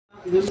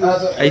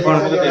iPhone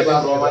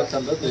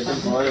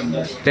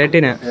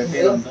 13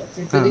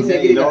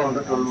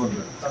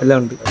 എല്ലാം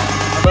ഉണ്ട്.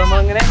 അപ്പോൾ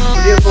നമ്മളങ്ങനെ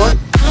പുതിയ ഫോൺ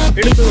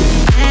എടുത്തു.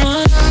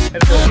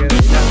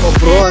 അപ്പോൾ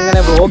ബ്രോ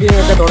അങ്ങനെ വ്ളോഗിങ്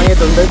ഒക്കെ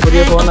തുടങ്ങിയിട്ടുണ്ട്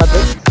പുതിയ ഫോണിനകത്ത്.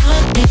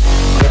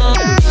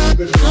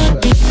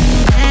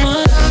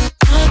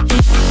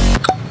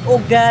 ഓ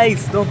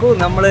ഗൈസ് നോക്കൂ,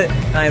 നമ്മൾ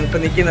ഇപ്പോൾ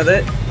നിൽക്കുന്നത്,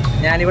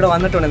 ഞാനിവിടെ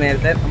വന്നിട്ടുണ്ട്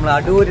നേരത്തെ. നമ്മൾ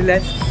അടൂരിലെ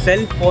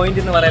സെൽ പോയിന്റ്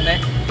എന്ന് പറയുന്ന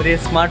ഒരു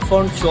സ്മാർട്ട്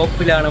ഫോൺ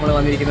ഷോപ്പിലാണ് നമ്മൾ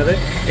വന്നിരിക്കുന്നത്.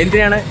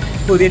 എന്തിനാണ്?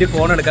 പുതിയൊരു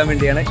ഫോൺ എടുക്കാൻ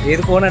വേണ്ടിയാണ്.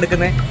 ഏത് ഫോൺ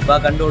എടുക്കുന്നത് വാ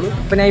കണ്ടോളൂ.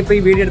 അപ്പോൾ ഞാൻ ഇപ്പോൾ ഈ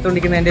വീഡിയോ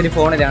എടുത്തുകൊണ്ടിരിക്കുന്നത് എൻ്റെ ഒരു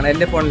ഫോണിലാണ്,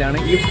 എൻ്റെ ഫോണിലാണ്.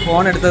 ഈ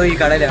ഫോൺ എടുത്തത് ഈ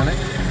കടയിലാണ്.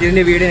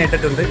 ഇതിൻ്റെ വീഡിയോ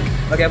ഇട്ടിട്ടുണ്ട്.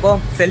 ഓക്കെ, അപ്പോൾ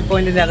സെൽ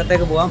പോയിന്റിൻ്റെ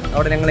അകത്തേക്ക് പോകാം.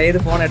 അവിടെ ഞങ്ങൾ ഏത്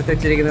ഫോൺ എടുത്ത്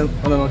വെച്ചിരിക്കുന്നത്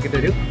ഒന്ന് നോക്കിയിട്ട്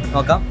വരും.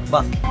 നോക്കാം,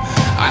 വാ.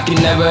 I can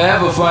never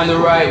ever find the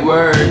right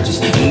words,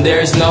 and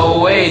there's no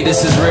way this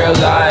is real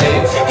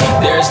life.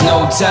 There's no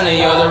telling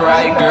you're the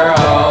right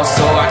girl,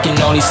 so I can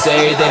only say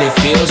that it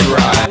feels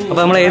right.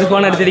 അപ്പോൾ നമ്മൾ ഏത്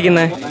phone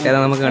എടുത്തിരിക്കുന്നത് ഏതാ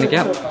നമുക്ക്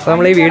കാണിക്കാം. അപ്പോൾ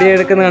നമ്മൾ ഈ വീഡിയോ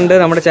എടുക്കുന്നത് കണ്ട്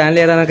നമ്മുടെ ചാനൽ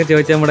ഏതാണെന്നൊക്കെ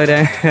ചോദിച്ചാൽ നമ്മുടെ ഒരു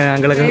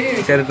അങ്കിളൊക്കെ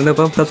ചേർത്തിട്ടുണ്ട്.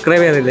 ഇപ്പം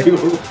സബ്സ്ക്രൈബ് ചെയ്തില്ലേ?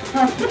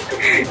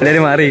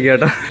 എല്ലാവരും മാറിയിരിക്കും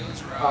കേട്ടോ.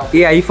 ഈ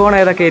ഐഫോൺ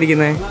ഏതൊക്കെ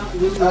ഇരിക്കുന്നത്?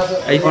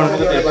 ഐഫോൺ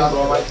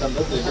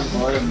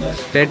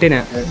 13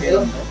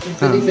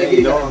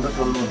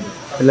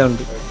 എല്ലാം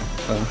ഉണ്ട്.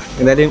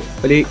 എന്തായാലും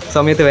ഒരു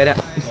സമയത്ത് വരാം.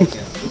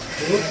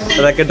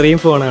 അതൊക്കെ ഡ്രീം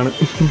ഫോണാണ്.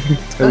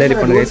 എല്ലാം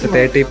ഇരിപ്പുണ്ട്.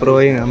 30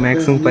 പ്രോയും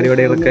മാക്സും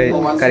പരിപാടികളൊക്കെ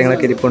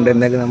കാര്യങ്ങളൊക്കെ ഇരിപ്പുണ്ട്.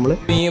 എന്തായാലും നമ്മൾ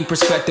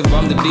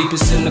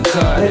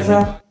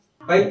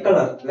white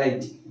colour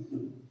light.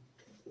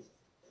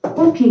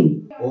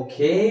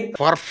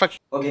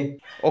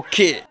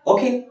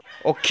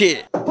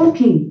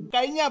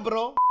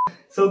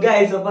 So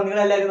guys, അപ്പൊ നിങ്ങൾ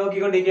എല്ലാവരും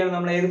നോക്കിക്കൊണ്ടിരിക്കുകയാണ്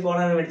നമ്മൾ ഏത്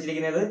ഫോണാണ്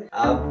മേടിച്ചിരിക്കുന്നത്.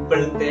 Apple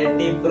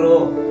 30 pro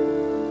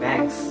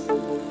max.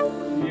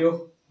 അയ്യോ,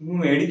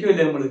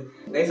 മേടിക്കുമല്ലേ നമ്മള്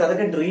ഗൈസ്.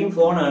 അതൊക്കെ ഡ്രീം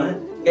ഫോണാണ്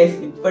ഗൈസ്.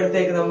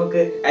 ഇപ്പോഴത്തേക്ക്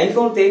നമുക്ക്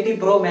ഐഫോൺ 30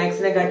 പ്രോ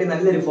മാക്സിനെ കാട്ടി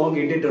നല്ലൊരു ഫോൺ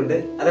കിട്ടിയിട്ടുണ്ട്.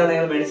 അതാണ്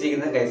ഞങ്ങൾ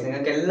മേടിച്ചിരിക്കുന്നത് ഗൈസ്.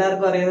 നിങ്ങൾക്ക്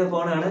എല്ലാവർക്കും അറിയുന്ന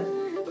ഫോണാണ്.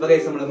 അപ്പൊ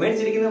ഗൈസ് നമ്മൾ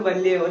മേടിച്ചിരിക്കുന്നത്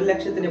വലിയ 1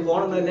 ലക്ഷത്തിന്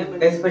ഫോണൊന്നുമില്ല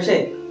ഗൈസ്. പക്ഷേ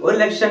 1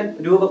 ലക്ഷം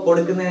രൂപ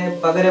കൊടുക്കുന്നതിന്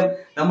പകരം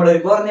നമ്മൾ ഒരു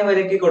കുറഞ്ഞ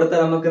വിലയ്ക്ക്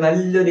കൊടുത്താൽ നമുക്ക്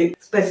നല്ലൊരു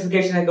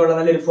സ്പെസിഫിക്കേഷൻ ഒക്കെ ഉള്ള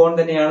നല്ലൊരു ഫോൺ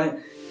തന്നെയാണ്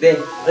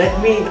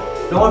റെഡ്മി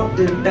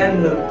നോട്ട്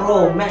 10 പ്രോ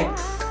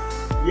മാക്സ്.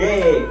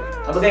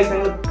 അപ്പൊ ഗൈസ്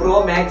ഞങ്ങൾ പ്രോ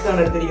മാക്സ് ആണ്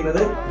എടുത്തിരിക്കുന്നത്.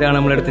 ഇതാണ്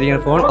നമ്മൾ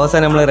എടുത്തിരിക്കുന്ന ഫോൺ.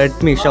 അവസാനം നമ്മൾ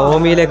റെഡ്മി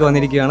ഷവോമിയിലേക്ക്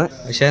വന്നിരിക്കുകയാണ്.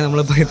 പക്ഷേ നമ്മൾ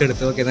പോയിട്ട്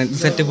എടുത്തു. ഓക്കെ,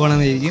 സെറ്റ്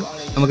ഫോണെന്ന് ഇരിക്കും.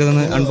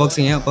 നമുക്കിതൊന്ന് അൺബോക്സ്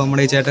ചെയ്യാം. അപ്പോൾ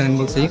നമ്മുടെ ഈ ചേട്ടൻ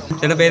അൺബോക്സ് ചെയ്യും.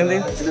 ചേട്ടൻ പേരെന്ത്?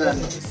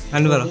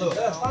 അൻവർ.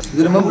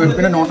 ഇതിലിപ്പോൾ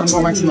നോട്ട് 10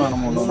 പ്രോ മാക്സ് എന്ന് പറയുന്ന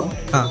മോഡലാണ്.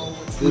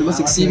 ഇതിലിപ്പോൾ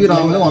 6GB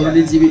റാമിൽ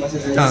 128GB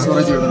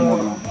സ്റ്റോറേജ് വരുന്ന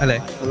മോഡലാണ് അല്ലേ.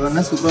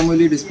 അതുപോലെ സൂപ്പർ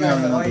AMOLED ഡിസ്പ്ലേ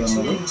ആണ് ഇതിനകത്ത്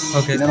വരുന്നത്.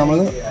 പിന്നെ നമ്മൾ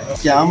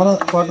ക്യാമറ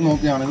പാർട്ട്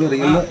നോക്കുകയാണെങ്കിൽ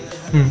റിയൽ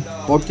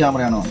കോഡ്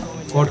ക്യാമറയാണ് വന്നത്.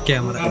 Code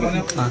camera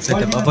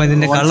setup. അപ്പോൾ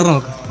ഇതിന്റെ കളർ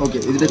നോക്കാം. ഓക്കെ,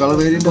 ഇതിന്റെ കളർ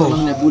വേരിയന്റ്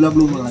നെബുല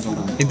ബ്ലൂ എന്ന് പറയുന്ന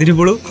കളറാണ്. ഇതിന്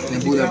ബ്ലൂ,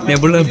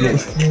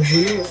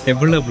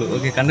 നെബുല ബ്ലൂ.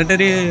 ഓക്കെ,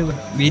 കണ്ടിട്ടൊരു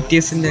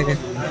BTSന്റെ ഒക്കെ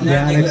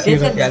ഗാലക്സി.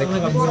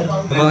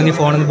 അപ്പോൾ ഇനി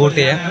ഫോണിൽ ബോട്ട്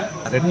ചെയ്യാം.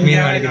 റെഡ്മി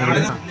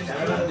കാണിക്കുന്നുണ്ട്.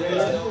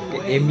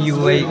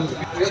 MUI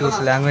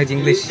choose language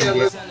English.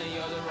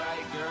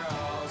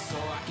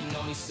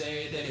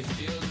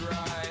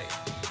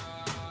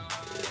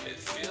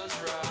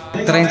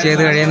 ഇത്രയും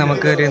ചെയ്ത് കഴിയാൻ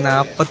നമുക്ക് ഒരു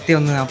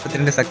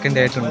 41-42 സെക്കൻഡ്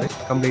ആയിട്ടുണ്ട്.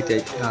 കംപ്ലീറ്റ്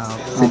ആയി.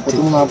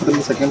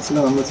 43-42 സെക്കൻഡ്സിൽ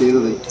നമ്മൾ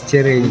ചെയ്തത്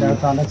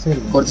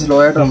കുറച്ച് സ്ലോ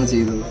ആയിട്ട് നമ്മൾ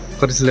ചെയ്തത്.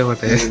 കുറച്ച് സ്ലോ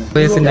ആട്ടെ.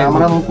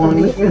 ക്യാമറ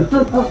നോക്കുകയാണെങ്കിൽ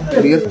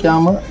റിയർ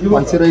ക്യാമറ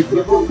 108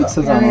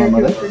 പിക്സൽസ് ആണ്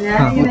വന്നത്.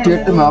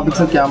 108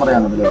 മെഗാപിക്സൽ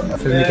ക്യാമറയാണ്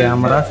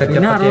ക്യാമറ.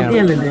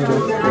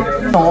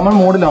 നോർമൽ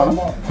മോഡിലാണ്.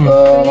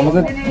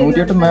 നമുക്ക്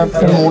 108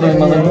 മെഗാപിക്സൽ മോഡ്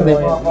എന്നുള്ളത്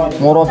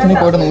മോർ ഓപ്ഷനിൽ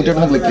പോയിട്ട്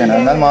 108 ക്ലിക്ക് ചെയ്യണം.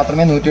 എന്നാൽ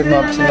മാത്രമേ 108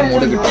 മെഗാപിക്സലിന്റെ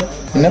മോഡ് കിട്ടും.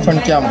 പിന്നെ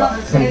ഫ്രണ്ട്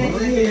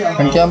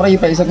ക്യാമറ ഈ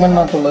പ്രൈസ്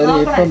സെഗ്മെന്റിനകത്തുള്ളത്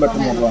ഏറ്റവും ബെറ്റർ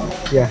മോഡലാണ്.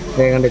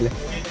 കണ്ടില്ല,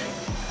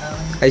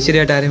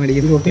 ഐശ്വര്യമായിട്ട് ആരും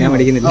മേടിക്കുന്നു, ഞാൻ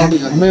മേടിക്കുന്നില്ല.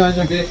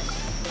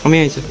 അമ്മ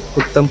അയച്ചു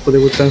പുത്തൻ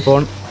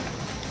ഫോൺ.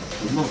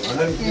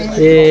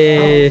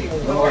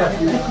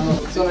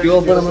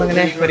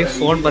 നമ്മളിങ്ങനെ ഒരു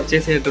ഫോൺ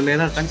പർച്ചേസ് ചെയ്തിട്ടുണ്ട്.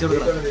 ഏതാ കാണിച്ചു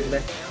കൊടുക്കണം.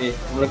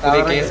 നമ്മൾ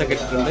പുതിയ കേസൊക്കെ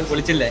ഇട്ടിട്ടുണ്ട്.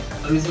 പൊളിച്ചില്ലേ?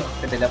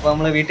 പറ്റില്ല. അപ്പോൾ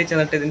നമ്മൾ വീട്ടിൽ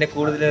ചെന്നിട്ട് ഇതിന്റെ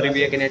കൂടുതൽ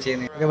റിവ്യൂ ഒക്കെ ഞാൻ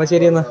ചെയ്യുന്നത്. അപ്പോൾ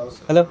ശരി എന്നാ.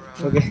 ഹലോ.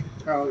 ഓക്കെ,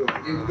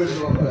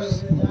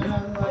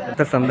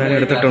 സംവിധാനം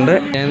എടുത്തിട്ടുണ്ട്.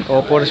 ഞാൻ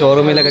ഓപ്പോയുടെ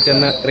ഷോറൂമിലൊക്കെ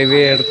ചെന്ന്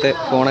റിവ്യൂ എടുത്ത്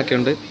ഫോണൊക്കെ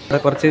ഉണ്ട്. അവിടെ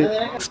കുറച്ച്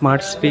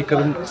സ്മാർട്ട്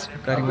സ്പീക്കറും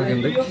കാര്യങ്ങളൊക്കെ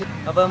ഉണ്ട്.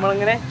 അപ്പോൾ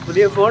നമ്മളിങ്ങനെ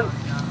പുതിയ ഫോൺ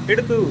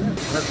എടുത്തു.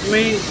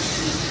 Redmi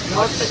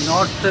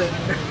not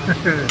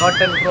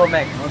 10 pro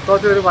max.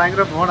 മൊത്തത്തിൽ ഒരു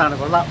ഭയങ്കര ഫോണാണ്,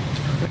 കൊള്ളാം.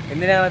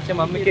 എന്തിനാണെന്ന് വെച്ചാൽ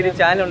മമ്മിക്ക് ഒരു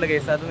ചാനലുണ്ട്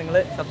കേസ്, അത് നിങ്ങൾ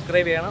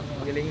സബ്സ്ക്രൈബ് ചെയ്യണം.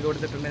 ലിങ്ക്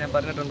കൊടുത്തിട്ടുണ്ട്, ഞാൻ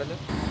പറഞ്ഞിട്ടുണ്ടല്ലോ.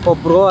 അപ്പോൾ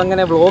ബ്രോ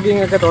അങ്ങനെ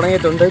വ്ളോഗിങ് ഒക്കെ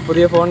തുടങ്ങിയിട്ടുണ്ട്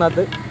പുതിയ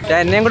ഫോണിനകത്ത്.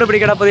 എന്നെയും കൂടി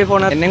പിടിക്കടാ പുതിയ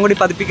ഫോണിനകത്ത്, എന്നെയും കൂടി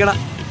പതിപ്പിക്കണം.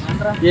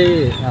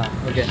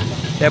 ഓക്കെ.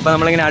 അപ്പോൾ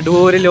നമ്മളിങ്ങനെ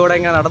അടൂരിലൂടെ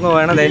ഇങ്ങനെ നടന്നു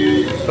പോകണതേ.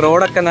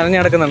 റോഡൊക്കെ നനഞ്ഞു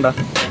കിടക്കുന്നുണ്ടോ?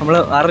 നമ്മൾ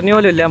അറിഞ്ഞ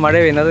പോലും ഇല്ല മഴ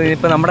പെയ്യുന്നത്.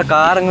 ഇനിയിപ്പോൾ നമ്മുടെ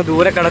കാർ അങ്ങ്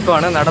ദൂരെ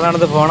കിടക്കുവാണ്,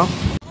 നടന്ന് പോകണം.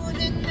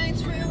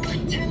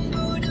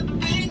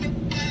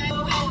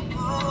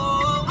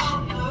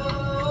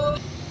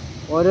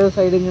 ഓരോ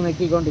സൈഡിൽ ഇങ്ങനെ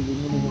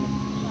നെക്കിക്കൊണ്ടിരിക്കും.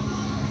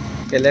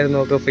 എല്ലാവരും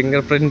നോക്കുക,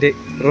 ഫിംഗർ പ്രിന്റ്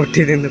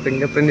റോട്ടിൽ നിന്ന്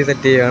ഫിംഗർ പ്രിന്റ്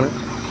സെറ്റ് ചെയ്യുകയാണ്.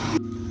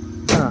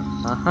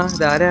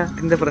 ഇതാരാ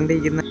ഇതിൻ്റെ ഫ്രണ്ട്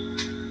ഇരിക്കുന്ന?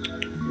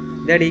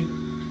 Daddy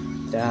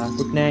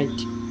good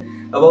night.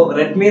 അപ്പോൾ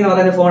റെഡ്മി എന്ന്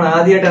പറയുന്ന ഫോൺ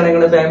ആദ്യമായിട്ടാണ്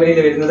ഞങ്ങളുടെ ഫാമിലിയിൽ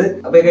വരുന്നത്.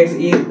 അപ്പൊ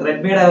ഈ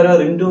റെഡ്മിയുടെ ഓരോ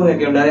റിംഗ് ടൂൺ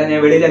ഒക്കെ ഉണ്ട്. അതായത്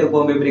ഞാൻ വെളിയിലൊക്കെ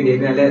പോകുമ്പോൾ ഇവരും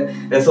കേൾക്കും, നല്ല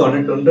രസമാണ്.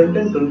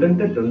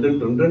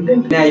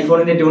 പിന്നെ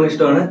ഐഫോണിന്റെ ട്യൂൺ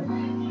ഇഷ്ടമാണ്,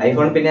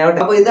 ഐഫോൺ പിന്നെ ആവട്ടെ.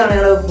 അപ്പൊ ഇതാണ്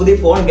ഞങ്ങളുടെ പുതിയ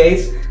ഫോൺ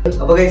ഗൈസ്.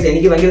 അപ്പൊ ഗൈസ്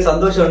എനിക്ക് ഭയങ്കര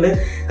സന്തോഷമുണ്ട്.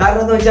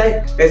 കാരണം എന്ന് വെച്ചാൽ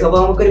ഗൈസ് അപ്പൊ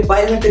നമുക്കൊരു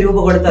 18 രൂപ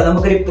കൊടുത്താൽ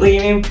നമുക്കൊരു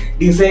പ്രീമിയം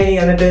ഡിസൈനിങ്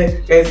എന്നിട്ട്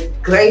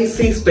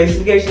ക്രൈസി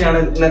സ്പെസിഫിക്കേഷൻ ആണ്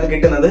ഇന്നത്തെ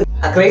കിട്ടുന്നത്.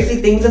 ക്രൈസി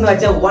തിങ്സ് എന്ന്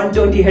വെച്ചാൽ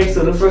 120 Hz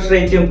റിഫ്രഷ്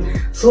റേറ്റും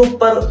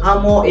സൂപ്പർ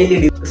അമോ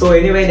LED. സോ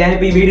എനിവേ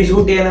ഞാനിപ്പോ ഈ വീഡിയോ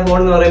ഷൂട്ട് ചെയ്യുന്ന ഫോൺ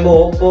എന്ന് പറയുമ്പോൾ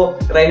ഓപ്പോ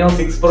Reno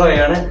 6 Pro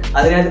ആണ്.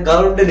 അതിനകത്ത്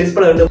കർവ്ഡ്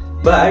ഡിസ്പ്ലേ ഉണ്ട്,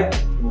 ബട്ട്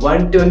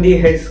 120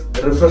 Hz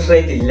റിഫ്രഷ്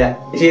റേറ്റ് ഇല്ല.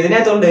 പക്ഷെ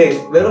ഇതിനകത്തുണ്ട്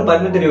വെറും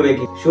 18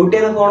 രൂപയ്ക്ക്. ഷൂട്ട്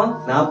ചെയ്ത ഫോണോ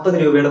 40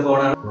 രൂപയുടെ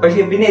ഫോണാണ്.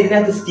 പക്ഷെ പിന്നെ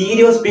ഇതിനകത്ത്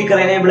സ്റ്റീരിയോ സ്പീക്കർ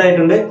എനേബിൾ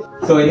ആയിട്ടുണ്ട്.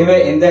 സോ എനിവേ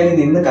എന്തായാലും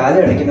നിന്ന്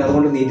കാലം അടയ്ക്കുന്നത്,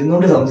 അതുകൊണ്ട്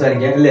ഇരുന്നോണ്ട്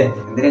സംസാരിക്കാം അല്ലേ,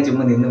 എന്തിനാ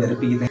ചുമ്മാ നിന്ന്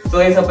വെറുപ്പിക്കുന്നത്. സോ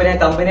അപ്പൊ ഞാൻ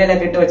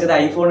കമ്പനിയിലൊക്കെ ഇട്ട് വെച്ചത്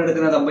ഐഫോൺ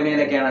എടുക്കുന്ന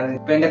കമ്പനിയിലൊക്കെയാണ്.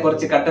 ഇപ്പൊ എന്റെ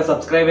കുറച്ച് കട്ട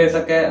സബ്സ്ക്രൈബേഴ്സ്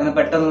ഒക്കെ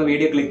പെട്ടെന്ന്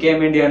വീഡിയോ ക്ലിക്ക് ചെയ്യാൻ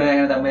വേണ്ടിയാണ്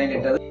ഞാൻ കമ്പനിയിൽ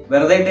ഇട്ടത്.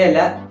 വെറുതെ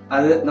ഇട്ടല്ല,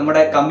 അത്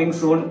നമ്മുടെ കമ്മിങ്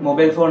സൂൺ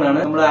മൊബൈൽ ഫോൺ ആണ്.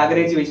 നമ്മൾ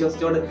ആഗ്രഹിച്ച്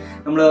വിശ്വസിച്ചോണ്ട്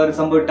നമ്മൾ ഒരു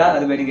സംഭവം ഇട്ടാ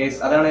അത് വരും ഗൈസ്.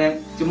 അതാണ് ഞാൻ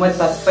ചുമ്മാ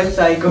സസ്പെൻസ്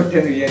ആയിക്കോട്ടെ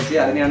എന്ന് വിചാരിച്ച്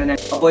അതിനാണ് ഞാൻ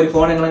അപ്പൊ ഒരു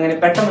ഫോൺ ഞങ്ങൾ അങ്ങനെ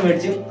പെട്ടെന്ന്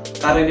മേടിച്ചു.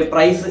 കാരണം ഇതിന്റെ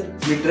പ്രൈസ്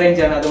മിഡ്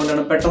റേഞ്ച് ആണ്,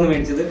 അതുകൊണ്ടാണ് പെട്ടെന്ന്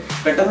മേടിച്ചത്.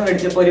 പെട്ടെന്ന്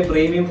മേടിച്ചപ്പോൾ ഒരു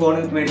പ്രീമിയം ഫോൺ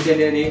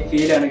മേടിച്ചതിന്റെ ഒരു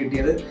ഫീലാണ്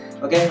കിട്ടിയത്.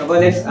 ഓക്കെ, അപ്പൊ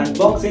ലെറ്റ്സ്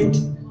അൺബോക്സ് ഇറ്റ്.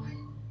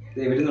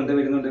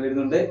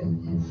 വരുന്നുണ്ട്.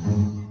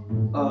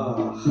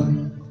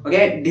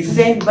 Okay,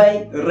 design by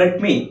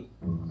Redmi.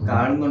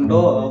 കാണുന്നുണ്ടോ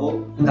ആവോ,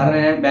 കാരണം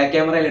ഞാൻ ബാക്ക്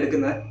ക്യാമറയിൽ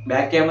എടുക്കുന്നത്.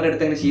 Back camera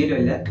എടുത്തങ്ങനെ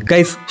ശീലമില്ല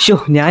guys.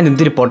 ഞാൻ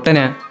എന്തൊരു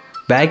പൊട്ടനാ.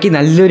 ബാക്കിൽ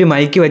നല്ലൊരു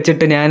മൈക്ക്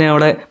വെച്ചിട്ട് ഞാൻ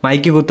അവിടെ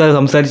മൈക്ക് കുത്താതെ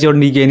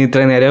സംസാരിച്ചുകൊണ്ടിരിക്കുകയാണ്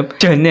ഇത്രയും നേരം.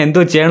 എന്നെ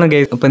എന്തോ ചെയ്യണം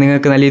ഗൈസ്. അപ്പൊ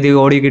നിങ്ങൾക്ക് നല്ല രീതിയിൽ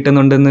ഓഡിയോ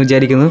കിട്ടുന്നുണ്ടെന്ന്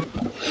വിചാരിക്കുന്നു.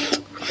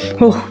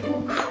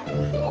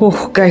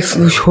 ഗൈസ്,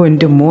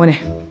 എൻ്റെ മോനെ,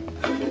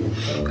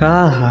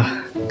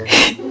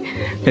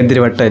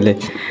 എന്തൊരു വട്ടമല്ലേ.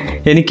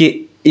 എനിക്ക്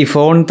ഈ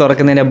ഫോൺ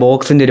തുറക്കുന്നതിൻ്റെ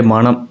ബോക്സിൻ്റെ ഒരു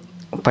മണം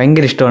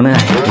ഭയങ്കര ഇഷ്ടമാണ്.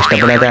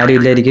 ഇഷ്ടപ്പെടാത്ത ആരും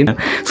ഇല്ലായിരിക്കും.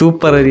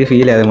 സൂപ്പർ ഒരു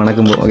ഫീൽ അത്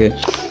മണക്കുമ്പോൾ.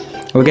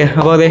 ഓക്കെ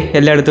അപ്പോൾ അതെ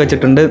എല്ലാം എടുത്ത്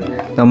വെച്ചിട്ടുണ്ട്.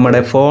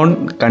 നമ്മുടെ ഫോൺ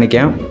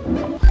കാണിക്കാം.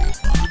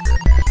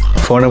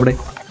 ഫോൺ ഇവിടെ.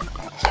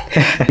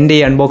 എൻ്റെ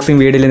ഈ അൺബോക്സിങ്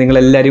വീഡിയോയിൽ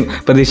നിങ്ങളെല്ലാവരും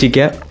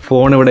പ്രതീക്ഷിക്കുക.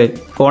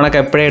 ഫോണൊക്കെ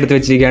എപ്പോഴേ എടുത്ത്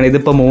വെച്ചിരിക്കുകയാണ്.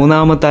 ഇതിപ്പോൾ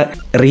 3ാമത്തെ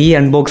റീ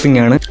അൺബോക്സിംഗ്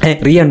ആണ്.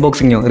 റീ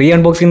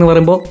അൺബോക്സിംഗ് എന്ന്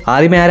പറയുമ്പോൾ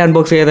ആദ്യമേ ആരും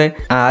അൺബോക്സ് ചെയ്തത്?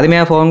 ആദ്യമേ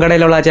ആ ഫോൺ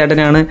കടയിലുള്ള ആ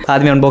ചേട്ടനാണ്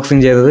ആദ്യമേ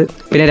അൺബോക്സിങ് ചെയ്തത്.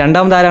 പിന്നെ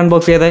രണ്ടാമത് ആരും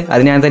അൺബോക്സ് ചെയ്തത്?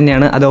 അത് ഞാൻ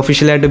തന്നെയാണ്. അത്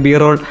ഒഫീഷ്യലായിട്ട് ബി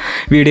റോൾ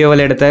വീഡിയോ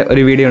പോലെ എടുത്ത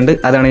ഒരു വീഡിയോ ഉണ്ട്,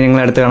 അതാണ്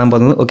ഞങ്ങൾ അടുത്ത് കാണാൻ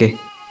പോകുന്നത്. Okay,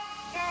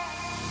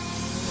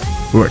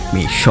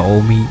 Redmi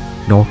Xiaomi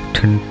Note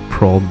 10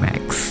 Pro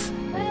Max.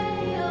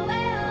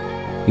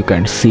 You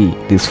can see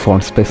these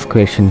phone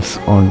specifications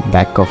on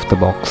back of the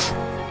box,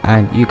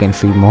 and you can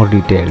see more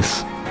details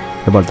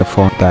about the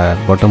phone, the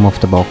bottom of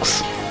the box.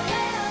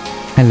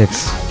 And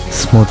let's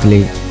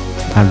smoothly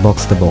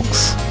unbox the box,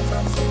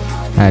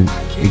 and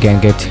you can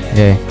get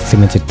a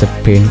symmetric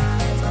pin.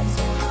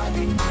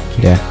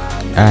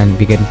 And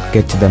we can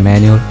get the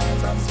manual,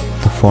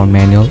 the phone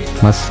manual.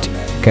 Must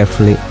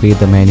carefully read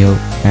the manual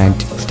and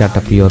start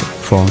up your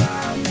phone.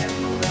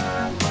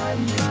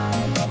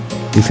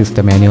 This is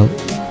the manual.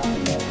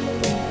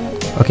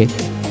 Okay,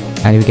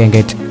 and we can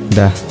get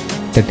the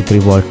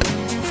 33-volt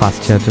fast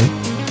charger,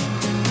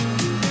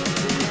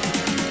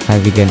 and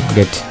we can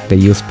get the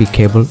USB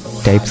cable,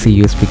 type C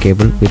USB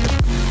cable with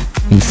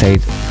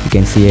inside you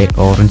can see a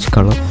orange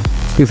color.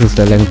 This is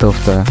the length of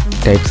the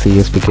type C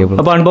USB cable.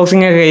 അപ്പോൾ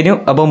unboxing ഒക്കെ കഴിഞ്ഞു.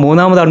 അപ്പോൾ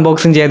 3ാമത്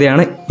unboxing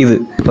ചെയ്തതാണ് ഇത്.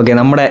 Okay,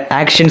 നമ്മുടെ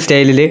action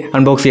സ്റ്റൈലിൽ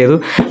unbox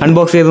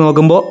ചെയ്ത്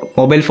നോക്കുമ്പോൾ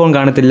മൊബൈൽ ഫോൺ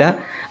കാണത്തില്ല,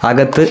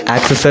 അകത്ത്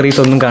ആക്സസറീസ്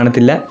ഒന്നും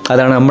കാണത്തില്ല.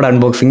 അതാണ് നമ്മുടെ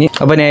അൺബോക്സിങ്.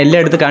 അപ്പോൾ ഞാൻ എല്ലാം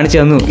എടുത്ത് കാണിച്ചു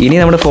തന്നു. ഇനി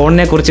നമ്മുടെ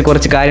ഫോണിനെ കുറിച്ച്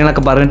കുറച്ച്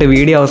കാര്യങ്ങളൊക്കെ പറഞ്ഞിട്ട്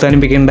വീഡിയോ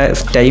അവസാനിപ്പിക്കേണ്ട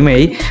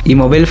ടൈമായി. ഈ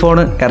മൊബൈൽ ഫോൺ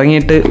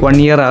ഇറങ്ങിയിട്ട് 1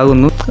 ഇയർ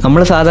ആകുന്നു.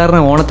 നമ്മൾ സാധാരണ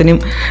ഓണത്തിനും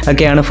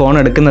ഒക്കെയാണ് ഫോൺ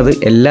എടുക്കുന്നത്,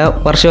 എല്ലാ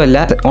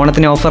വർഷമല്ല.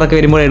 ഓണത്തിന് ഓഫറൊക്കെ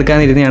വരുമ്പോൾ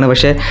എടുക്കാനിരുന്നതാണ്,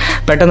 പക്ഷേ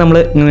പെട്ടെന്ന് നമ്മൾ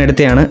ഇങ്ങനെ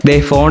എടുത്തതാണ്. ദേ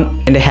ഫോൺ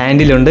എൻ്റെ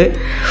ഹാൻഡിലുണ്ട്.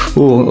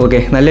 ഓക്കെ,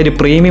 നല്ലൊരു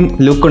പ്രീമിയം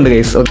ലുക്ക് ഉണ്ട്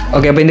ഗൈസ്.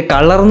 ഓക്കെ, അപ്പോൾ ഇതിൻ്റെ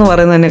കളർ എന്ന്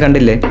പറയുന്നത് തന്നെ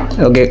കണ്ടില്ലേ.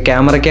 ഓക്കെ,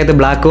 ക്യാമറയ്ക്കകത്ത്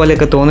ബ്ലാക്ക്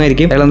പോലെയൊക്കെ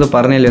തോന്നുമായിരിക്കും. അയാളെന്തോ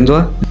പറഞ്ഞല്ലോ,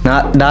 എന്തുവാ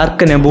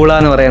ഡാർക്ക് നെബൂള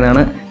എന്ന്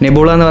പറയുന്നതാണ്.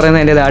 നെബൂള എന്ന്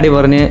പറയുന്നത് എൻ്റെ ഡാഡി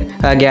പറഞ്ഞ്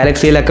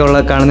ഗാലക്സിയിലൊക്കെ ഉള്ള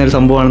കാണുന്ന ഒരു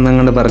സംഭവമാണെന്ന്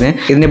അങ്ങോട്ട് പറഞ്ഞ്.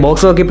 ഇതിൻ്റെ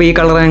ബോക്സ് ഒക്കെ ഇപ്പോൾ ഈ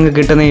കളർ ഞങ്ങൾക്ക്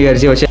കിട്ടുന്ന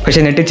വിചാരിച്ചു,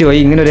 പക്ഷേ നെട്ടിച്ച് പോയി.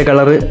 ഇങ്ങനെ ഒരു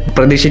കളർ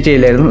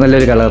പ്രതീക്ഷിച്ചില്ലായിരുന്നു.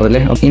 നല്ലൊരു കളർ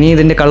അല്ലേ. ഇനി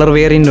ഇതിൻ്റെ കളർ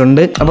വേരിയൻ്റ്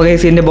ഉണ്ട്. അപ്പോൾ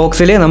ഗൈസ്, ഇതിൻ്റെ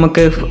ബോക്സിൽ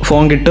നമുക്ക്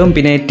ഫോൺ കിട്ടും,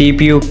 പിന്നെ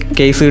TPU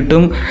കേസ്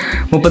കിട്ടും,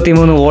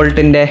 33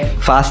 വോൾട്ടിൻ്റെ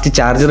ഫാസ്റ്റ്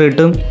ചാർജർ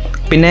കിട്ടും,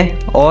 പിന്നെ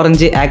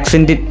ഓറഞ്ച്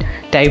ആക്സെൻറ്റ്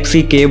ടൈപ്പ്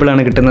C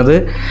കേബിളാണ് കിട്ടുന്നത്,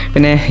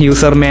 പിന്നെ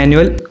യൂസർ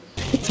മാനുവൽ.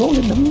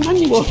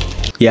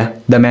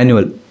 The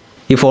manual.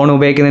 ഈ ഫോൺ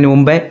ഉപയോഗിക്കുന്നതിന്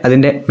മുമ്പേ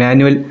അതിൻ്റെ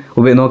മാനുവൽ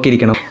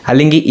നോക്കിയിരിക്കണം,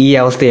 അല്ലെങ്കിൽ ഈ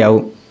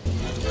അവസ്ഥയാവും.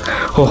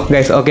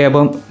 ഗൈസ്, ഓക്കെ,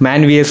 അപ്പം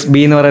മാൻ vs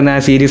ബി എന്ന് പറയുന്ന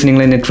ആ സീരീസ്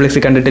നിങ്ങൾ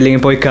നെറ്റ്ഫ്ലിക്സിൽ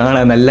കണ്ടിട്ടില്ലെങ്കിൽ പോയി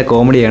കാണാൻ, നല്ല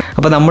കോമഡിയാണ്.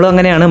 അപ്പോൾ നമ്മളും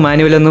അങ്ങനെയാണ്,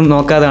 മാനുവലൊന്നും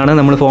നോക്കാതാണ്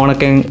നമ്മൾ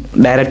ഫോണൊക്കെ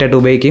ഡയറക്റ്റായിട്ട്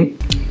ഉപയോഗിക്കും.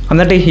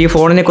 എന്നിട്ട് ഈ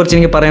ഫോണിനെ കുറിച്ച്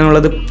എനിക്ക്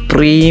പറയാനുള്ളത്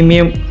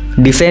പ്രീമിയം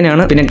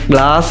ഡിസൈനാണ്, പിന്നെ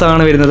ഗ്ലാസ്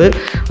ആണ് വരുന്നത്.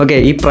 ഓക്കെ,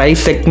 ഈ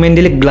പ്രൈസ്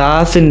സെഗ്മെൻറ്റിൽ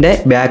ഗ്ലാസിൻ്റെ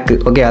ബാക്ക്,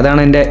 ഓക്കെ, അതാണ്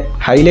എൻ്റെ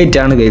ഹൈലൈറ്റ്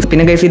ആണ് ഗൈസ്.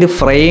 പിന്നെ ഗൈസ്, ഇത്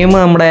ഫ്രെയിം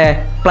നമ്മുടെ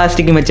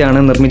പ്ലാസ്റ്റിക്കും വെച്ചാണ്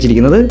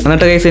നിർമ്മിച്ചിരിക്കുന്നത്.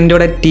 എന്നിട്ട് ഗൈസ് എൻ്റെ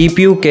കൂടെ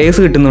TPU കേസ്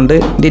കിട്ടുന്നുണ്ട്.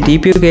 ഇത്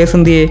TPU കേസ്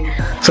എന്ത് ചെയ്യേ?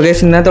 സോ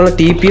ഗൈസ്, ഇതിനകത്തുള്ള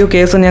TPU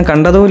കേസ് ഞാൻ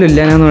കണ്ടതുപോലും ഇല്ല.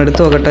 ഞാനൊന്ന്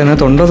എടുത്ത് നോക്കട്ടെ,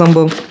 ഇതിനകത്തുണ്ടോ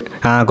സംഭവം.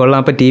 കൊള്ളാം.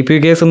 അപ്പോൾ TPU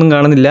കേസ് ഒന്നും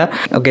കാണുന്നില്ല.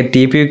 ഓക്കെ,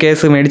 TPU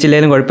കേസ്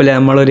മേടിച്ചില്ലെങ്കിലും കുഴപ്പമില്ല,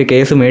 നമ്മളൊരു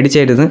കേസ്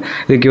മേടിച്ചായിരുന്നു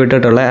ഇതൊക്കെ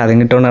വിട്ടിട്ടുള്ളത്,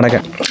 അതും കിട്ടുകൊണ്ട്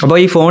നടക്കാം. അപ്പോൾ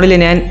ഈ ഫോണിൽ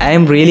ഐ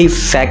എം റിയലി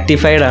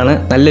സാറ്റിസ്ഫൈഡ് ആണ്.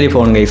 നല്ലൊരു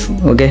ഫോൺ ഗൈസ്.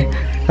 ഓക്കെ,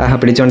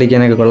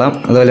 പിടിച്ചുകൊണ്ടിരിക്കാനൊക്കെ കൊള്ളാം.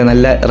 അതുപോലെ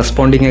നല്ല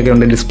റെസ്പോണ്ടിങ് ഒക്കെ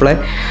ഉണ്ട് ഡിസ്പ്ലേ.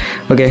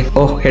 ഓക്കെ,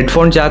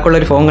 ഹെഡ്ഫോൺ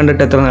ജാക്കുള്ളൊരു ഫോൺ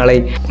കണ്ടിട്ട് എത്ര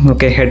നാളായി.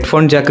 ഓക്കെ,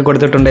 ഹെഡ്ഫോൺ ജാക്ക്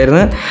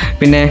കൊടുത്തിട്ടുണ്ടായിരുന്നു.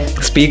 പിന്നെ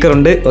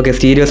സ്പീക്കറുണ്ട്. Okay,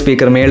 stereo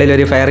speaker,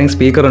 മേളിലൊരു firing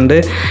സ്പീക്കറുണ്ട്.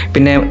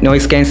 പിന്നെ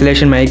നോയിസ്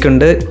ക്യാൻസലേഷൻ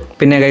മൈക്കുണ്ട്.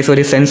 പിന്നെ ഗൈസ്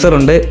ഒരു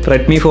സെൻസറുണ്ട്.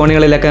 റെഡ്മി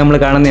ഫോണുകളിലൊക്കെ നമ്മൾ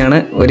കാണുന്നതാണ്.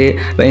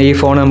 ഈ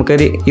ഫോൺ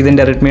നമുക്കൊരു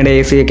ഇതിൻ്റെ റെഡ്മിയുടെ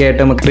AC ഒക്കെ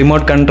ആയിട്ട് നമുക്ക്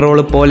റിമോട്ട് കൺട്രോൾ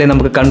പോലെ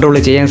നമുക്ക് കൺട്രോൾ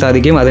ചെയ്യാൻ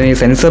സാധിക്കും. അതിന് ഈ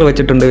സെൻസർ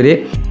വെച്ചിട്ടുണ്ട് ഇവർ.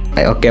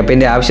 ഓക്കെ, അപ്പോൾ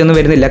ഇതിൻ്റെ ആവശ്യമൊന്നും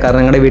വരുന്നില്ല,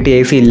 കാരണം ഞങ്ങളുടെ വീട്ടിൽ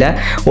AC ഇല്ല.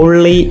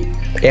 ഓൺലി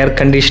എയർ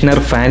കണ്ടീഷണർ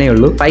ഫാനേ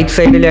ഉള്ളൂ. റൈറ്റ്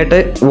സൈഡിലായിട്ട്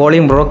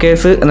വോളിയം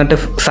ബ്രോക്കേഴ്സ്, എന്നിട്ട്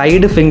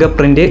side finger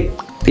print,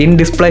 in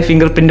display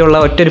finger print ഉള്ള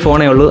ഒറ്റൊരു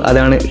ഫോണേ ഉള്ളൂ.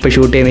 അതാണ് ഇപ്പോൾ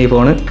ഷൂട്ട് ചെയ്യുന്ന ഈ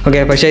ഫോൺ.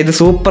 ഓക്കെ, പക്ഷേ ഇത്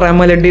സൂപ്പർ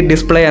AMOLED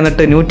ഡിസ്പ്ലേ,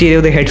 എന്നിട്ട്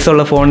 120 ഹെഡ്സ്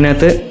ഉള്ള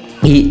ഫോണിനകത്ത്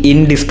ഈ ഇൻ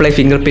ഡിസ്പ്ലേ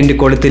ഫിംഗർ പ്രിൻറ്റ്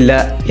കൊടുത്തില്ല.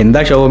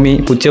 എന്താ ഷവോമി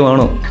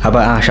പുച്ഛമാണോ?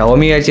 അപ്പോൾ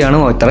ഷവോമി വിചാരിച്ചാണോ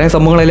ഇത്രയും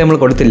സംഭവങ്ങളെല്ലാം നമ്മൾ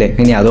കൊടുത്തില്ലേ,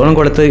 ഇനി അതോളം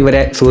കൊടുത്ത്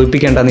ഇവരെ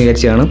സൂചിപ്പിക്കേണ്ടെന്ന്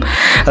വിചാരിച്ചാണ്.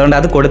 അതുകൊണ്ട്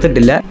അത്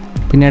കൊടുത്തിട്ടില്ല.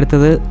 പിന്നെ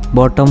അടുത്തത്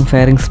bottom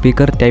firing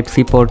speaker, type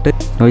C port,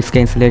 noise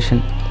cancellation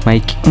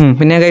mic.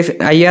 പിന്നെ guys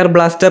IR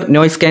blaster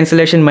noise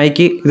cancellation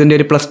mic ഇതിൻ്റെ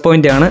ഒരു പ്ലസ്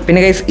പോയിന്റ് ആണ്.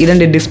 പിന്നെ ഗൈസ്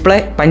ഇതിൻ്റെ ഡിസ്പ്ലേ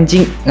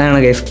പഞ്ചിങ് ആണ്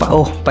ഗൈസ്.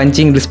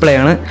 പഞ്ചിങ് ഡിസ്പ്ലേ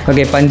ആണ്.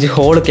 Okay, punch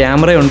whole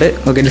ക്യാമറയുണ്ട്.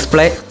 Okay,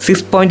 display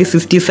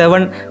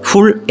 6.67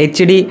 full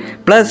HD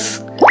plus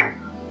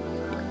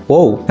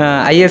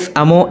IS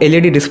AMO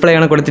LED display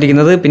ആണ്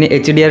കൊടുത്തിരിക്കുന്നത്. പിന്നെ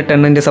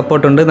HDR10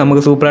 സപ്പോർട്ടുണ്ട്.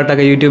 നമുക്ക്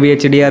സൂപ്പറായിട്ടൊക്കെ യൂട്യൂബ്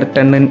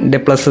HDR10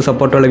 പ്ലസ്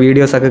സപ്പോർട്ടുള്ള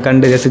വീഡിയോസൊക്കെ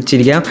കണ്ട്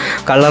രസിച്ചിരിക്കാം.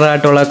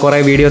 കളറായിട്ടുള്ള കുറേ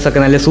വീഡിയോസൊക്കെ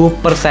നല്ല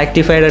സൂപ്പർ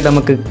സാറ്റിസ്ഫൈഡ് ആയിട്ട്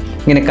നമുക്ക്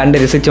ഇങ്ങനെ കണ്ട്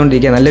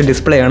രസിച്ചുകൊണ്ടിരിക്കുക. നല്ല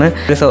ഡിസ്പ്ലേ ആണ്.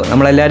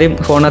 നമ്മളെല്ലാവരും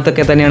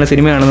ഫോണിനകത്തൊക്കെ തന്നെയാണ്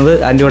സിനിമ കാണുന്നത്.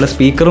 അതിൻ്റെ കൂടെ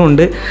സ്പീക്കറും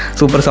ഉണ്ട്.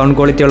 സൂപ്പർ സൗണ്ട്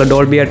ക്വാളിറ്റി ഉള്ള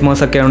ഡോൾബി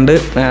അറ്റ്മോസ് ഒക്കെ ഉണ്ട്.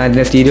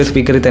 അതിൻ്റെ സ്റ്റീരിയോ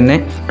സ്പീക്കറിൽ തന്നെ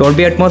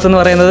ഡോൾബി അറ്റ്മോസ് എന്ന്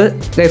പറയുന്നത്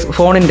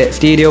ഫോണിൻ്റെ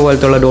സ്റ്റീരിയോ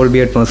പോലത്തെ ഉള്ള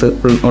ഡോൾബി അറ്റ്മോസ്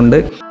ഉണ്ട്.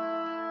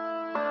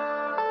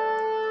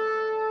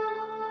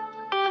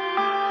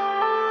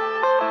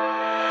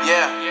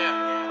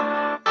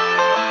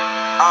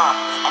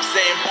 I'm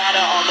saying bye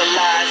to all the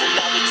lies and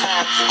all the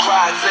times you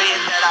cried,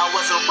 saying that I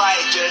wasn't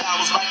right, yet I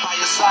was right by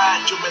your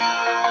side. You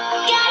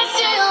gotta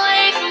stay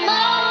away from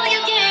all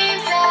your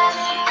games.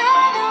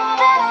 I know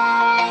that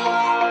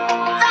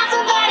I found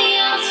somebody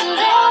else who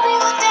love me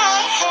with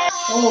that.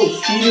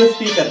 Stereo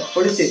speaker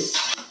പൊളിച്ച്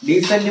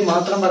decent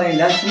മാത്രം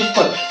പറയില്ല,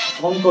 super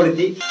sound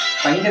quality.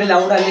 ഭയങ്കര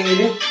loud അല്ലെങ്കിൽ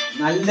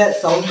നല്ല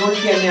sound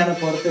quality തന്നെയാണ്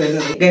പുറത്ത്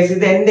വരുന്നത്. Guys,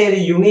 ഇത് എൻ്റെ ഒരു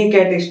യുണീക്ക്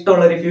ആയിട്ട്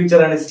ഇഷ്ടമുള്ള ഒരു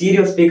ഫ്യൂച്ചറാണ്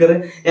സ്റ്റീരിയോ സ്പീക്കർ.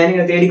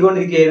 ഞാനിങ്ങനെ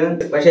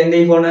തേടിക്കൊണ്ടിരിക്കുകയായിരുന്നു. പക്ഷെ എൻ്റെ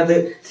ഈ ഫോണിനകത്ത്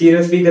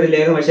സ്റ്റീരിയോ സ്പീക്കർ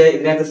ഇല്ലായിരുന്നു. പക്ഷേ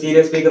ഇതിനകത്ത്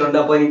സ്റ്റീരിയോ സ്പീക്കർ ഉണ്ട്.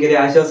 അപ്പോൾ എനിക്കൊരു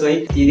ആശ്വാസമായി.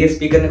 സ്റ്റീരിയോ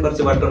സ്പീക്കറിനെ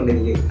കുറച്ച് വട്ടുണ്ട്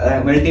എനിക്ക്.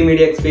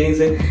 മൾട്ടിമീഡിയ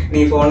എക്സ്പീരിയൻസ്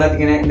ഈ ഫോണിനകത്ത്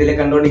ഇങ്ങനെ എന്തെങ്കിലും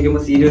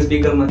കണ്ടുകൊണ്ടിരിക്കുമ്പോൾ സ്റ്റീരിയോ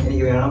സ്പീക്കർ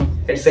എനിക്ക് വേണം.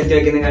 ഹെഡ്സെറ്റ്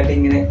വെക്കുന്ന കാട്ടി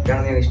ഇങ്ങനെ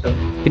കാണുന്നതാണ് ഇഷ്ടം.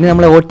 പിന്നെ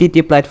നമ്മളെ OTT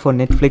platform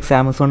Netflix,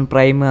 Amazon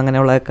prime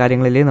അങ്ങനെയുള്ള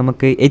കാര്യങ്ങളിൽ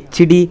നമുക്ക്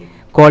HD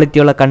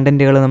ക്വാളിറ്റിയുള്ള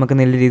കണ്ടൻറ്റുകൾ നമുക്ക്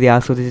നല്ല രീതിയിൽ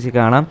ആസ്വദിച്ച്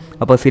കാണാം.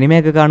 അപ്പോൾ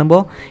സിനിമയൊക്കെ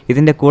കാണുമ്പോൾ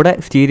ഇതിൻ്റെ കൂടെ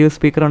സ്റ്റീരിയോ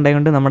സ്പീക്കർ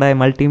ഉണ്ടായതുകൊണ്ട് നമ്മുടെ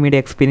മൾട്ടിമീഡിയ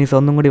എക്സ്പീരിയൻസ്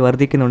ഒന്നും കൂടി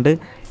വർദ്ധിക്കുന്നുണ്ട്.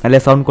 നല്ല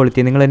സൗണ്ട്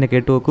ക്വാളിറ്റി നിങ്ങൾ തന്നെ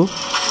കേട്ടു നോക്കൂ.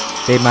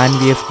 മാൻ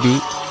vs Bee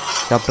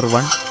Chapter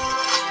 1.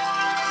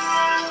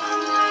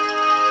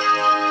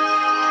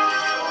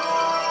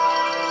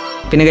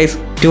 പിന്നെ ഗൈസ്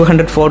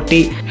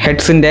 240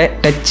 ഹെഡ്സിൻ്റെ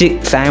ടച്ച്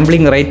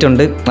സാമ്പിളിംഗ് റേറ്റ്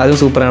ഉണ്ട്. അതും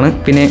സൂപ്പറാണ്.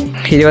 പിന്നെ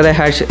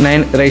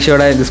 20:9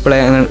 റേഷ്യോയുടെ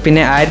ഡിസ്പ്ലേ ആണ്.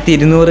 പിന്നെ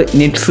 1200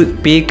 നിറ്റ്സ്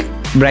പീക്ക്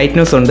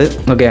ബ്രൈറ്റ്നസ് ഉണ്ട്.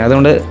 ഓക്കെ,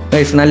 അതുകൊണ്ട്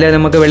നല്ല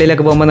നമുക്ക്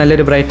വെളിയിലൊക്കെ പോകുമ്പോൾ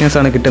നല്ലൊരു ബ്രൈറ്റ്നസ്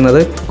ആണ് കിട്ടുന്നത്.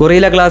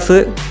 ഗൊറില്ല ഗ്ലാസ്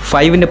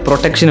 5ൻ്റെ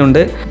പ്രൊട്ടക്ഷൻ ഉണ്ട്.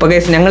 അപ്പോൾ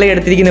ഗൈസ്, ഞങ്ങൾ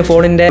എടുത്തിരിക്കുന്ന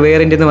ഫോണിൻ്റെ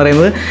വേരിയൻ്റ് എന്ന്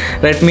പറയുന്നത്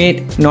Redmi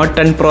not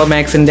 10 Pro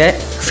Maxൻ്റെ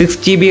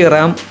 6GB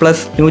RAM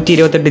plus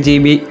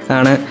 128GB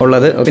ആണ്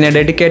ഉള്ളത്. പിന്നെ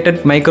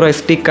ഡെഡിക്കേറ്റഡ് മൈക്രോ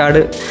SD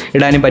കാർഡ്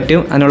ഇടാനും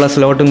പറ്റും. അതിനുള്ള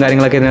സ്ലോട്ടും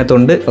കാര്യങ്ങളൊക്കെ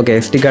ഇതിനകത്തുണ്ട്. ഓക്കെ,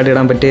 SD കാർഡ്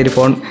ഇടാൻ പറ്റിയ ഒരു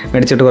ഫോൺ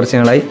മേടിച്ചിട്ട് കുറച്ച്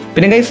നാളായി.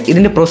 പിന്നെ ഗൈസ്,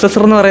 ഇതിൻ്റെ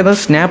പ്രൊസസ്സർ എന്ന്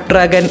പറയുന്നത്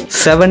Snapdragon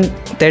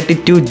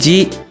 732G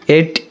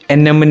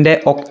 8nm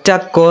octa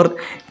core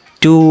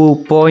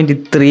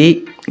 2.3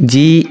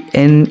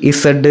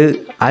 GNZ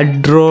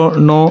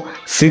അഡ്രോണോ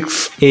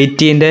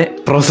 680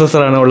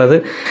 പ്രോസസ്സറാണ് ഉള്ളത്.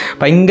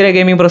 ഭയങ്കര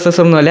ഗെയിമിംഗ്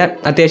പ്രോസസ്സറൊന്നുമല്ല,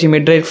 അത്യാവശ്യം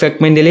മിഡ് റേഞ്ച്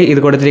സെഗ്മെൻറ്റിൽ ഇത്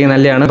കൊടുത്തിരിക്കുന്നത്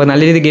നല്ലതാണ്. അപ്പോൾ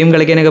നല്ല രീതിയിൽ ഗെയിം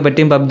കളിക്കാനൊക്കെ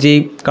പറ്റും. PUBG,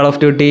 Call of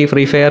Duty,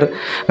 Free Fire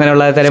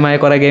അങ്ങനെയുള്ള തരമായ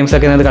കുറേ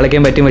ഗെയിംസൊക്കെ ഇതിനകത്ത്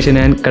കളിക്കാൻ പറ്റും. പക്ഷേ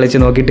ഞാൻ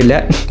കളിച്ച് നോക്കിയിട്ടില്ല.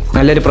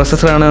 നല്ലൊരു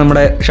പ്രോസസ്സറാണ്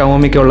നമ്മുടെ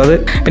ഷവോമിക്ക് ഉള്ളത്.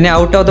 പിന്നെ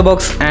out of the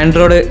box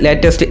Android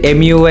latest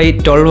MUI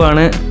 12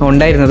 ആണ്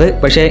ഉണ്ടായിരുന്നത്.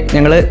 പക്ഷേ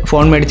ഞങ്ങൾ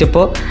ഫോൺ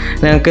മേടിച്ചപ്പോൾ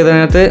ഞങ്ങൾക്ക്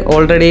ഇതിനകത്ത്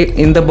already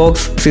in the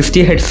box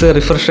 60 heads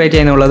refresh rate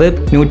ചെയ്യുന്നുള്ളത്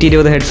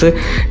 120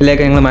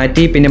 ഹെഡ്സിലേക്ക് ഞങ്ങൾ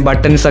മാറ്റി. പിന്നെ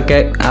ബട്ടൺസൊക്കെ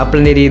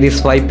ആപ്പിളിൻ്റെ രീതി,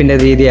 സ്വൈപ്പിൻ്റെ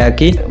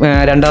രീതിയാക്കി.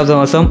 രണ്ടാമത്തെ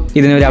ദിവസം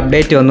ഇതിനൊരു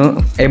അപ്ഡേറ്റ് വന്നു.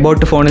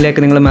 എബൌട്ട് ഫോണിലേക്ക്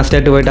നിങ്ങൾ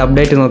മസ്റ്റായിട്ട് പോയിട്ട്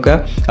അപ്ഡേറ്റ് നോക്കുക.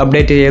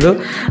 അപ്ഡേറ്റ് ചെയ്തു.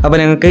 അപ്പോൾ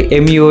ഞങ്ങൾക്ക്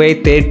MUI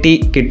 30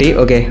 കിട്ടി.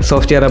 ഓക്കെ,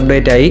 സോഫ്റ്റ്വെയർ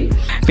അപ്ഡേറ്റ് ആയി.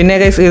 പിന്നെ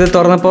ഗൈസ്, ഇത്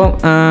തുറന്നപ്പോൾ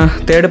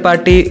തേർഡ്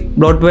പാർട്ടി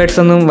ബ്ലോട്ട്വെയർസ്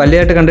ഒന്നും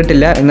വലിയതായിട്ട്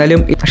കണ്ടിട്ടില്ല. എന്നാലും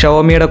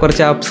ഷവോമിയുടെ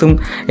കുറച്ച് ആപ്സും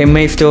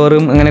MI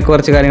സ്റ്റോറും അങ്ങനെ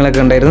കുറച്ച്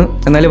കാര്യങ്ങളൊക്കെ ഉണ്ടായിരുന്നു.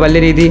 എന്നാലും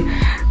വലിയ രീതി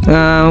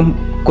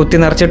കുത്തി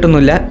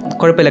നിറച്ചിട്ടൊന്നുമില്ല,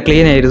 കുഴപ്പമില്ല,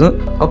 ക്ലീൻ ആയിരുന്നു.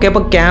 ഓക്കെ,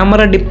 അപ്പോൾ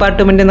ക്യാമറ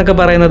ഡിപ്പാർട്ട്മെൻറ്റ് എന്നൊക്കെ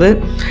പറയുന്നത്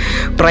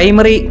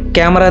പ്രൈമറി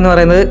ക്യാമറ എന്ന്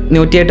പറയുന്നത്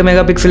 108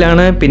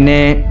 MP. പിന്നെ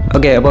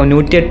ഓക്കെ, അപ്പോൾ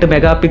 108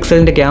 മെഗാ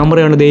പിക്സലിൻ്റെ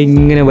ക്യാമറയാണ് ഇത്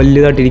ഇങ്ങനെ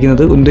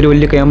വലുതായിട്ടിരിക്കുന്നത്. എന്തൊരു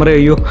വലിയ ക്യാമറ,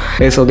 അയ്യോ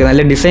യെസ്. ഓക്കെ,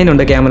 നല്ല ഡിസൈൻ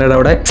ഉണ്ട് ക്യാമറയുടെ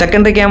അവിടെ.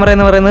 സെക്കൻഡറി ക്യാമറ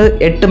എന്ന് പറയുന്നത്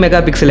 8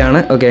 mega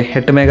പിക്സലാണ്. Okay,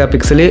 8 mega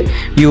pixel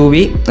UV.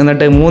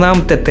 എന്നിട്ട്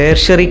മൂന്നാമത്തെ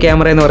ടേർഷ്യറി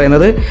ക്യാമറ എന്ന്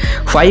പറയുന്നത്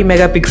 5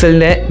 മെഗാ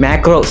പിക്സലിൻ്റെ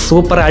മാക്രോ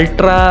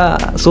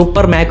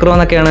സൂപ്പർ മാക്രോ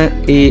എന്നൊക്കെയാണ്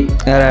ഈ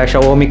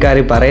ഷവോമിക്കാർ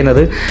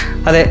പറയുന്നത്.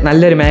 അതെ,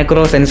 നല്ലൊരു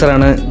മാക്രോ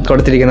സെൻസറാണ്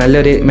കൊടുത്തിരിക്കുന്നത്.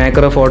 നല്ലൊരു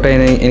മാക്രോ ഫോട്ടോ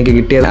എനിക്ക്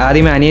കിട്ടിയത്.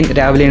 ആദ്യമേ അനിയൻ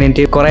രാവിലെ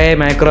എണീറ്റ് കുറേ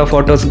മാക്രോ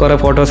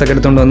ഫോട്ടോസൊക്കെ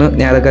എടുത്തുകൊണ്ട് വന്നു.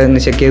 ഞാൻ അതൊക്കെ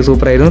ഒന്ന് ചെക്ക് ചെയ്ത്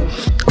സൂപ്പറായിരുന്നു.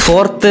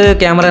 ഫോർത്ത്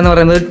ക്യാമറ എന്ന്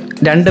പറയുന്നത്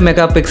 2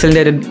 മെഗാ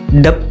പിക്സലിൻ്റെ ഒരു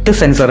ഡെപ്ത്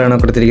സെൻസറാണ്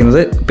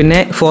കൊടുത്തിരിക്കുന്നത്. പിന്നെ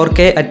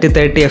 4K at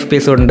 30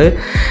 FPS ഉണ്ട്.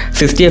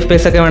 60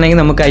 FPS ഒക്കെ വേണമെങ്കിൽ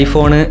നമുക്ക്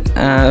ഐഫോൺ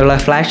ഉള്ള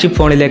ഫ്ലാഗ്ഷിപ്പ്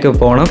ഫോണിലേക്ക്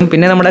പോകണം.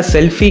 പിന്നെ നമ്മുടെ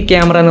സെൽഫി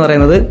ക്യാമറ എന്ന്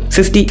പറയുന്നത്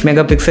 60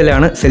 മെഗാ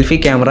പിക്സലാണ് സെൽഫി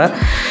ക്യാമറ.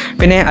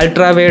 പിന്നെ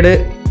അൾട്രാ വൈഡ്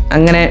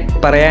അങ്ങനെ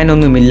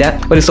പറയാനൊന്നുമില്ല.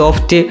 ഒരു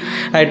സോഫ്റ്റ്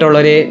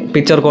ആയിട്ടുള്ളൊരു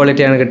പിക്ചർ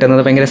ക്വാളിറ്റിയാണ്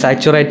കിട്ടുന്നത്. ഭയങ്കര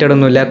സാച്ചുറേറ്റഡ്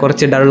ഒന്നുമില്ല,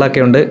 കുറച്ച്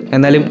ഡള്ളൊക്കെ ഉണ്ട്,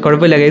 എന്നാലും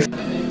കുഴപ്പമില്ല ഗൈസ്.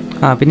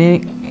 പിന്നെ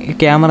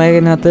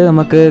ക്യാമറയ്ക്കകത്ത്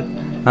നമുക്ക്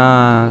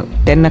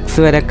 10x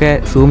വരെയൊക്കെ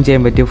സൂം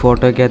ചെയ്യാൻ പറ്റും,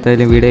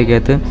 ഫോട്ടോയ്ക്കകത്തായാലും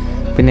വീഡിയോയ്ക്കകത്ത്.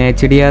 പിന്നെ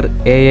HDR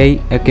AI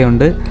ഒക്കെ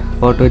ഉണ്ട്,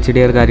 ഓട്ടോ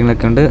HDR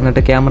കാര്യങ്ങളൊക്കെ ഉണ്ട്.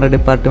 എന്നിട്ട് ക്യാമറ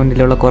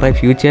ഡിപ്പാർട്ട്മെൻറ്റിലുള്ള കുറേ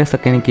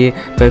ഫീച്ചേഴ്സൊക്കെ എനിക്ക്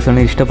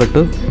പേഴ്സണലി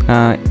ഇഷ്ടപ്പെട്ടു.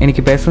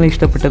 എനിക്ക് പേഴ്സണലി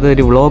ഇഷ്ടപ്പെട്ടത്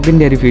ഒരു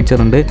വ്ളോഗിൻ്റെ ഒരു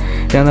ഫീച്ചറുണ്ട്.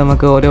 അത്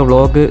നമുക്ക് ഓരോ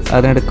വ്ളോഗ്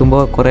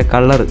അതിനെടുക്കുമ്പോൾ കുറേ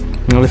കളർ,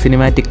 നമ്മൾ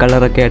സിനിമാറ്റിക്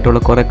കളറൊക്കെ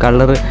ആയിട്ടുള്ള കുറേ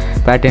കളർ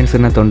പാറ്റേൺസ്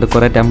ഇതിനകത്തുണ്ട്.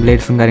 കുറേ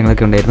ടെംപ്ലേറ്റ്സും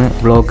കാര്യങ്ങളൊക്കെ ഉണ്ടായിരുന്നു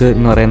വ്ളോഗ്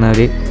എന്ന് പറയുന്ന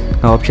ഒരു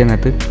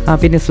ഓപ്ഷനകത്ത്.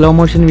 പിന്നെ സ്ലോ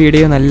മോഷൻ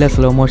വീഡിയോ, നല്ല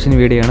സ്ലോ മോഷൻ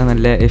വീഡിയോ ആണ്.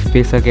 നല്ല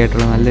FPS ഒക്കെ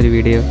ആയിട്ടുള്ള നല്ലൊരു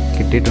വീഡിയോ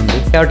കിട്ടിയിട്ടുണ്ട്.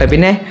 ആവട്ടെ,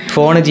 പിന്നെ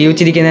ഫോൺ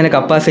ജീവിച്ചിരിക്കുന്നതിന്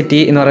കപ്പാസിറ്റി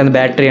എന്ന് പറയുന്നത്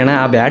ബാറ്ററിയാണ്.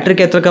 ആ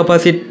ബാറ്ററിക്ക് എത്ര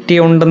കപ്പാസിറ്റി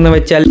ഉണ്ടെന്ന്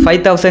വെച്ചാൽ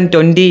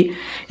 5020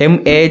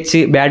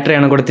 mAh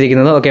ബാറ്ററിയാണ്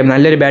കൊടുത്തിരിക്കുന്നത്. ഓക്കെ,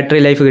 നല്ലൊരു ബാറ്ററി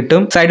ലൈഫ്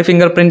കിട്ടും. സൈഡ്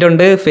ഫിംഗർ പ്രിൻ്റ്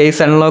ഉണ്ട്,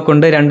 ഫേസ് അൺലോക്ക്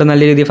ഉണ്ട്, രണ്ടും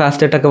നല്ല രീതിയിൽ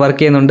ഫാസ്റ്റായിട്ടൊക്കെ വർക്ക്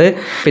ചെയ്യുന്നുണ്ട്.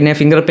 പിന്നെ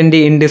ഫിംഗർ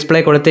പ്രിൻ്റ് ഇൻ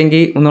ഡിസ്പ്ലേ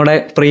കൊടുത്തെങ്കിൽ ഒന്നുകൂടെ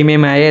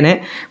പ്രീമിയം ആയേനെ,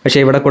 പക്ഷേ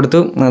ഇവിടെ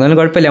കൊടുത്തു. അതൊന്നും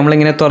കുഴപ്പമില്ല.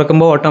 നമ്മളിങ്ങനെ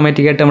തുറക്കുമ്പോൾ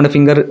ഓട്ടോമാറ്റിക്കായിട്ട് നമ്മുടെ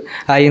ഫിംഗർ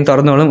ആയും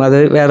തുറന്നോളും. അത്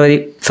വേറൊരു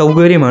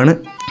സൗകര്യമാണ്.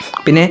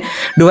 പിന്നെ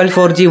ഡുവൽ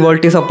 4G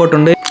വോൾട്ടി സപ്പോർട്ട്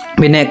ഉണ്ട്.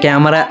 പിന്നെ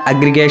ക്യാമറ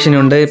അഗ്രിഗേഷൻ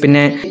ഉണ്ട്.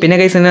 പിന്നെ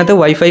കൈസ് ഇതിനകത്ത്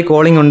വൈഫൈ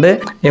കോളിംഗ് ഉണ്ട്,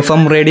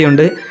 FM റേഡിയോ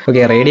ഉണ്ട്.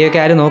 ഓക്കെ, റേഡിയോ ഒക്കെ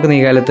ആരും നോക്കുന്ന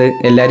ഈ കാലത്ത്,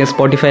 എല്ലാവരും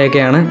സ്പോട്ടിഫൈ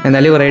ഒക്കെയാണ്.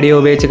 എന്നാലും റേഡിയോ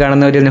ഉപയോഗിച്ച്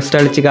കാണുന്ന ഒരു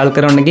നെസ്റ്റോളജിക്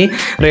ആൾക്കാരുണ്ടെങ്കിൽ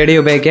റേഡിയോ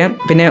ഉപയോഗിക്കാം.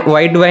 പിന്നെ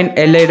വൈഡ് വൈൻ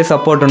LED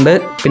സപ്പോർട്ട് ഉണ്ട്.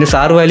 പിന്നെ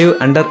സാർ വാല്യൂ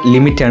അണ്ടർ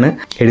ലിമിറ്റ് ആണ്.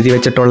 എഴുതി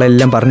വെച്ചിട്ടുള്ള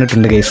എല്ലാം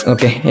പറഞ്ഞിട്ടുണ്ട് ഗൈസ്.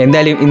 ഓക്കെ,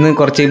 എന്തായാലും ഇന്ന്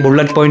കുറച്ച്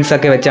ബുള്ളറ്റ് പോയിന്റ്സ്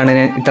ഒക്കെ വെച്ചാണ്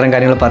ഞാൻ ഇത്തരം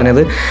കാര്യങ്ങൾ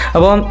പറഞ്ഞത്.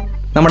 അപ്പോൾ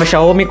നമ്മുടെ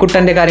ഷവോമി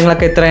കുട്ടൻ്റെ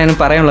കാര്യങ്ങളൊക്കെ ഇത്രയാണ്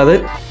പറയാനുള്ളത്.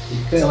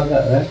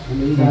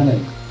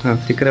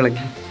 സ്റ്റിക്കർ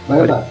ഇളക്കി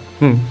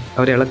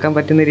അവർ ഇളക്കാൻ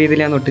പറ്റുന്ന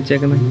രീതിയിലാണ്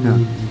ഒട്ടിച്ചേക്കുന്നത്.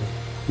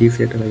 ഈസി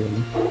ആയിട്ട്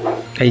ഇളകുന്നു.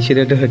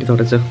 ഐശ്വര്യമായിട്ട് പറ്റി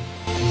തുടച്ചോ.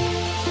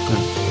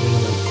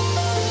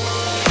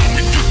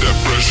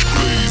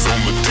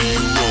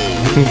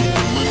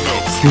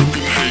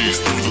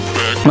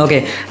 ഓക്കെ,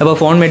 അപ്പോൾ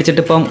ഫോൺ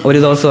മേടിച്ചിട്ട് ഇപ്പം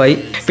 1 ദിവസമായി.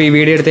 ഇപ്പോൾ ഈ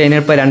വീഡിയോ എടുത്ത്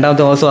കഴിഞ്ഞപ്പോൾ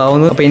 2ാമത്തെ ദിവസം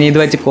ആവുന്നു. അപ്പോൾ ഇനി ഇത്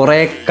വെച്ച് കുറേ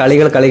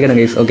കളികൾ കളിക്കണം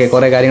ഗൈസ്. ഓക്കെ,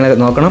 കുറേ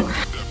കാര്യങ്ങളൊക്കെ നോക്കണം.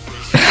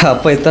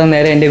 അപ്പോൾ ഇത്ര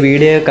നേരം എൻ്റെ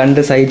വീഡിയോ കണ്ട്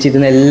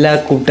സഹിച്ചിരുന്ന എല്ലാ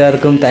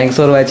കൂട്ടുകാർക്കും thanks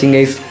for watching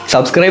guys.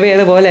 Subscribe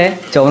ചെയ്ത പോലെ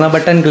ചുവന്ന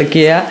ബട്ടൺ ക്ലിക്ക്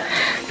ചെയ്യുക.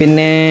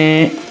 പിന്നെ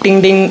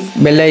ടിങ് ടിങ്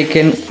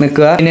ബെല്ലൈക്കൻ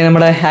നിൽക്കുക. പിന്നെ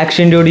നമ്മുടെ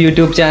action dude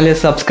YouTube channel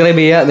subscribe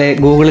ചെയ്യുക.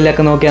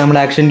 ഗൂഗിളിലൊക്കെ നോക്കിയാൽ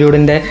നമ്മുടെ ആക്ഷൻ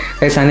ഡ്യൂഡിൻ്റെ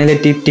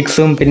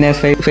അനലിറ്റിക്സും പിന്നെ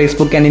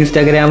ഫേസ്ബുക്ക് ആൻഡ്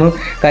ഇൻസ്റ്റാഗ്രാമും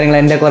കാര്യങ്ങൾ,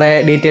 എൻ്റെ കുറേ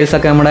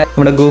ഡീറ്റെയിൽസൊക്കെ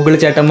നമ്മുടെ ഗൂഗിൾ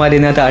ചേട്ടന്മാർ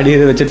ഇതിനകത്ത് ആഡ്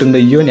ചെയ്ത് വെച്ചിട്ടുണ്ട്.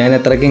 അയ്യോ, ഞാൻ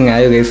എത്രയ്ക്കും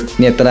ആയോ ഗൈസ്,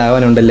 ഇനി എത്ര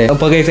ആവാനുണ്ടല്ലേ.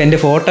 അപ്പോൾ ഗൈസ് എൻ്റെ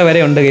ഫോട്ടോ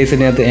വരെ ഉണ്ട് ഗൈസ്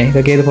ഇതിനകത്ത്.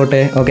 ഇതൊക്കെ ഏത്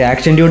photo? Okay,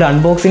 action dude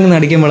unboxing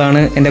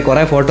നടിക്കുമ്പോഴാണ് എൻ്റെ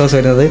കുറേ ഫോട്ടോസ്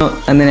വരുന്നത്.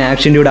 അന്ന് ഞാൻ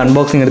ആക്ഷൻ ഡ്യൂഡ്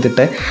അൺബോക്സിംഗ്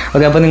എടുത്തിട്ട്.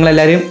 ഓക്കെ, അപ്പോൾ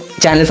നിങ്ങളെല്ലാവരും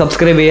ചാനൽ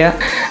സബ്സ്ക്രൈബ് ചെയ്യുക.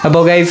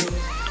 അപ്പോൾ ഗൈസ്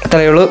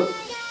അത്രയേ ഉള്ളൂ.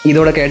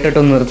 ഇതോടെ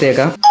കേട്ടിട്ടൊന്ന്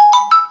നിർത്തിയേക്കാം.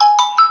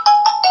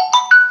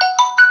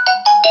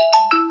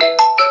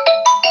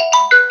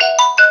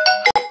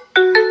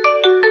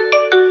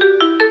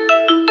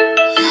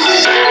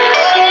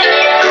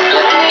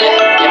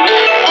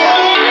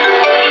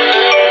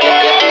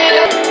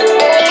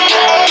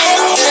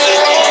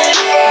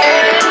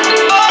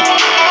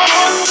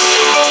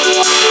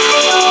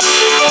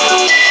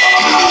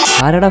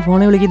 ആരാടാ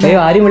ഫോണിൽ വിളിക്കുന്നത്?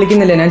 ആരും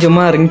വിളിക്കുന്നില്ല, ഞാൻ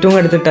ചുമ്മാ റിംഗ് ടൂൺ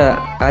എടുത്തിട്ടാ,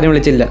 ആരും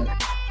വിളിച്ചില്ല.